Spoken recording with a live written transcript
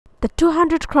The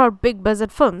 200 crore big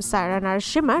budget film Sye Raa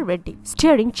Narasimha Reddy,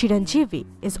 starring Chiranjeevi,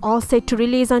 is all set to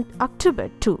release on October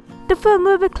 2. The film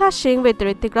will be clashing with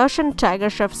Hrithik Roshan and Tiger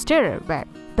Shroff's Terror, where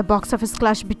the box office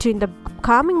clash between the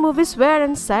upcoming movies Where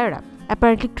and Sye Raa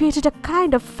apparently created a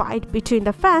kind of fight between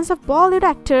the fans of Bollywood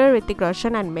actor Hrithik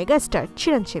Roshan and megastar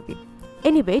Chiranjeevi.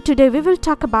 Anyway, today we will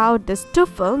talk about these two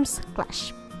films'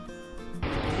 clash.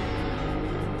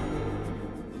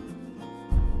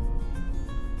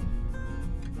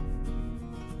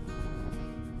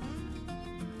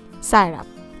 Sye Raa.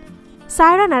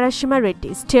 Sye Raa Narasimha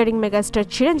Reddy, starring megastar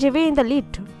Chiranjeevi in the lead,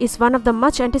 is one of the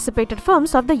much anticipated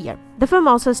films of the year. The film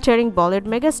also starring Bollywood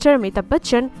megastar Amitabh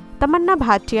Bachchan, Tamanna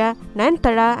Bhatia,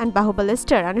 Nayanthara and Bahubali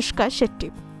star Anushka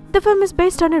Shetty. The film is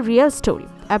based on a real story,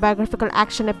 a biographical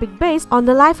action epic based on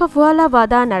the life of Wala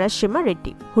Vada Narasimha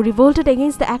Reddy, who revolted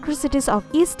against the atrocities of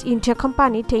East India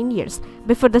Company 10 years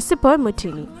before the Sepoy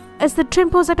Mutiny, as the dream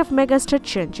possessed of megastar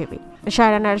Chiranjeevi.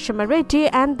 Sye Raa Narasimha Reddy,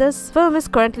 and this film is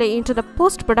currently into the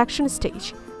post-production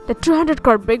stage. The 200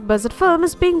 crore big budget film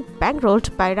is being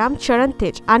bankrolled by Ram Charan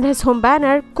Tej under his home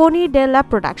banner Koni De La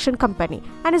Production Company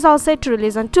and is all set to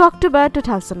release on 2 October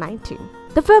 2019.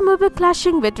 The film will be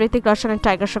clashing with Hrithik Roshan and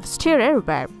Tiger Shroff's Terror,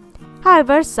 where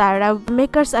however, Sye Raa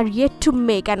makers are yet to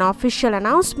make an official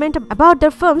announcement about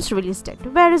their film's release date,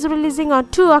 where is releasing on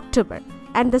 2 October.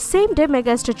 And the same day,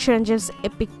 megastar Chiranjeevi's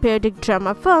epic periodic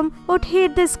drama film would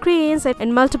hit the screens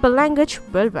in multiple languages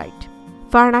worldwide.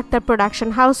 Farhan Akhtar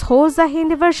production house holds the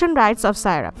Hindi version rights of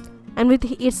Sye Raa, and with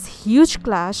its huge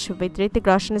clash with Hrithik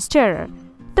Roshan's Terror,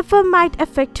 the film might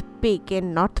affect big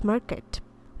in North market.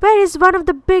 Where is one of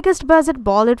the biggest budget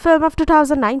Bollywood film of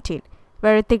 2019,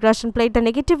 where Hrithik Roshan played the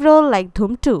negative role like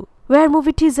Dhoom 2, where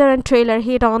movie teaser and trailer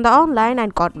hit on the online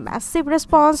and got massive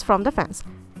response from the fans.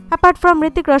 Apart from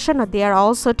Hrithik Roshan, there are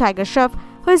also Tiger Shroff,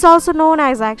 who is also known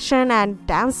as action and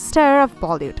dance star of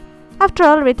Bollywood. After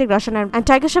all, Hrithik Roshan and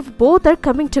Tiger Shroff both are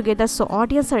coming together, so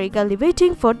audience are eagerly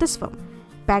waiting for this film.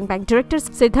 Bang Bang director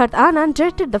Siddharth Anand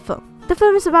directed the film. The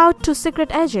film is about two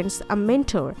secret agents, a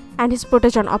mentor and his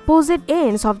protege on opposite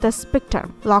ends of the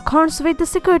spectrum, lock horns with the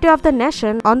security of the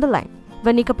nation on the line.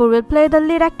 Vanni Kapoor will play the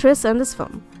lead actress in this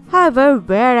film. However,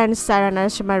 Where and Sye Raa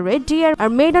Narasimha Reddy are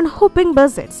made on whopping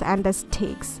budgets, and the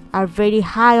stakes are very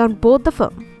high on both the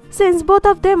film, since both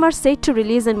of them are set to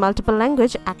release in multiple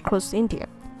languages across India.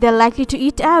 They are likely to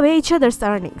eat away each other's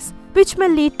earnings, which may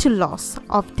lead to loss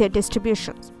of their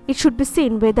distributions. It should be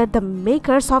seen whether the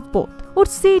makers of both would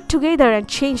see it together and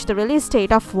change the release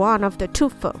date of one of the two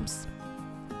films.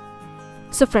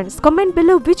 So friends, comment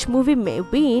below which movie may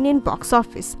win in box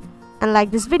office. And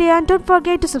like this video, and don't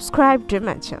forget to subscribe to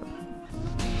my channel.